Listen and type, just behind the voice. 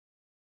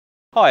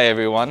Hi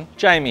everyone,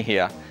 Jamie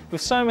here.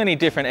 With so many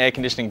different air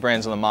conditioning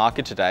brands on the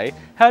market today,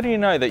 how do you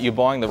know that you're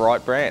buying the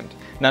right brand?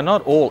 Now,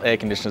 not all air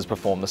conditioners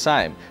perform the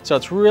same, so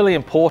it's really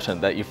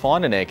important that you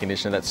find an air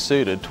conditioner that's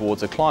suited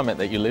towards the climate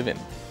that you live in.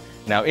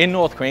 Now, in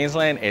North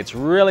Queensland, it's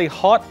really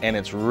hot and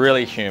it's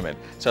really humid,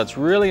 so it's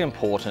really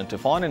important to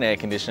find an air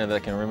conditioner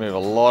that can remove a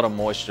lot of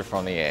moisture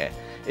from the air.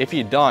 If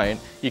you don't,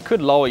 you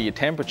could lower your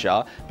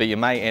temperature, but you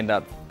may end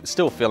up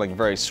still feeling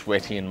very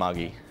sweaty and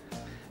muggy.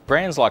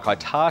 Brands like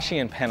Hitachi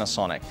and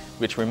Panasonic,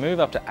 which remove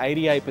up to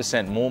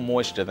 88% more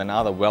moisture than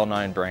other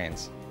well-known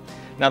brands.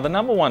 Now, the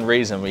number one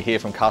reason we hear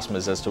from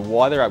customers as to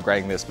why they're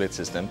upgrading their split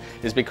system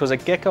is because a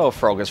gecko or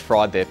frog has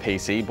fried their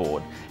PC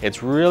board.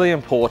 It's really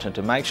important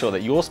to make sure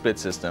that your split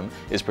system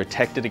is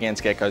protected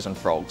against geckos and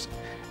frogs.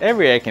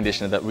 Every air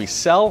conditioner that we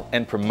sell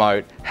and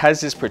promote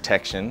has this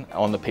protection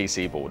on the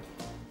PC board.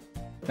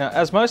 Now,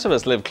 as most of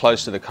us live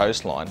close to the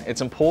coastline,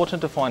 it's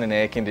important to find an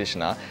air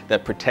conditioner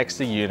that protects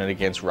the unit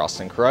against rust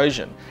and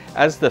corrosion.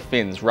 As the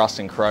fins rust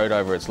and corrode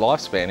over its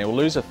lifespan, it will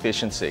lose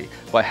efficiency.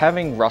 By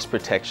having rust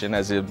protection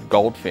as a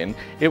gold fin,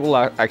 it will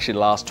actually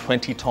last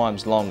 20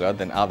 times longer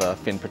than other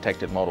fin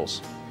protected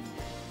models.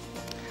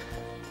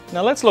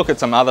 Now let's look at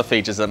some other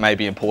features that may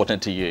be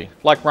important to you,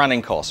 like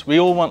running costs. We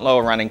all want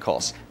lower running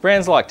costs.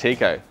 Brands like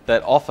Tico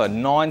that offer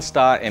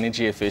 9-star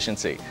energy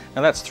efficiency.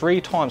 Now that's 3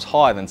 times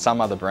higher than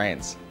some other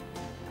brands.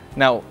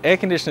 Now, air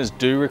conditioners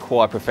do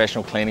require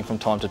professional cleaning from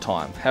time to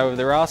time. However,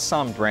 there are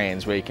some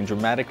brands where you can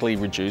dramatically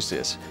reduce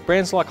this.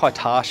 Brands like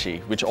Hitachi,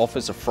 which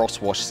offers a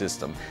frost wash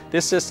system.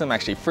 This system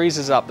actually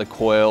freezes up the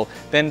coil,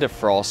 then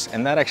defrosts,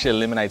 and that actually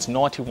eliminates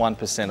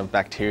 91% of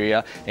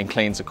bacteria and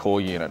cleans the core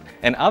unit.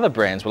 And other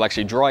brands will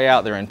actually dry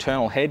out their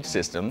internal head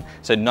system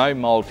so no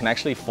mold can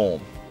actually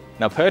form.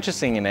 Now,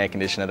 purchasing an air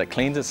conditioner that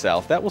cleans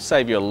itself, that will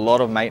save you a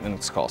lot of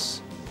maintenance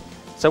costs.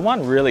 So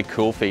one really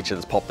cool feature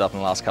that's popped up in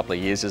the last couple of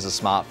years is a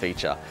smart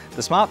feature.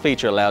 The smart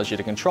feature allows you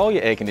to control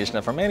your air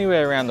conditioner from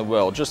anywhere around the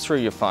world just through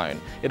your phone.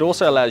 It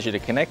also allows you to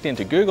connect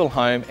into Google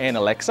Home and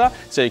Alexa,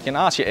 so you can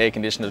ask your air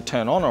conditioner to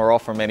turn on or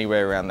off from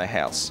anywhere around the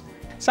house.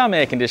 Some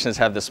air conditioners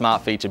have the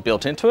smart feature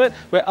built into it,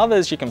 where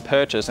others you can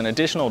purchase an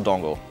additional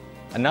dongle.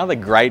 Another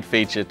great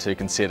feature to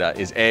consider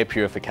is air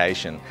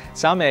purification.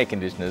 Some air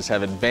conditioners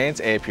have advanced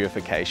air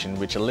purification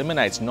which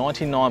eliminates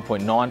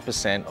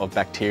 99.9% of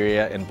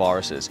bacteria and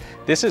viruses.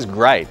 This is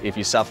great if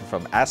you suffer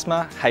from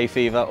asthma, hay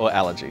fever or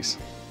allergies.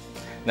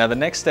 Now the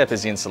next step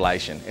is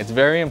installation. It's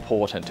very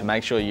important to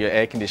make sure your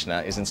air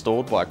conditioner is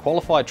installed by a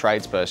qualified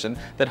tradesperson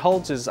that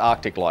holds his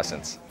Arctic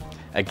license.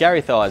 At Garry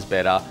Advice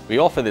Betta, we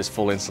offer this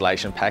full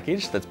installation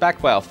package that's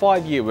backed by our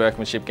 5-year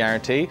workmanship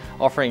guarantee,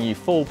 offering you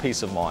full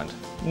peace of mind.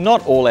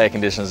 Not all air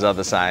conditioners are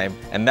the same,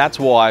 and that's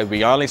why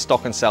we only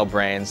stock and sell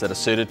brands that are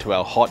suited to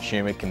our hot,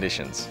 humid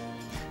conditions.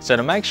 So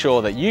to make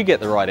sure that you get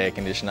the right air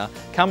conditioner,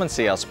 come and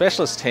see our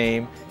specialist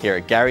team here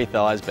at Garry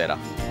Advice Betta.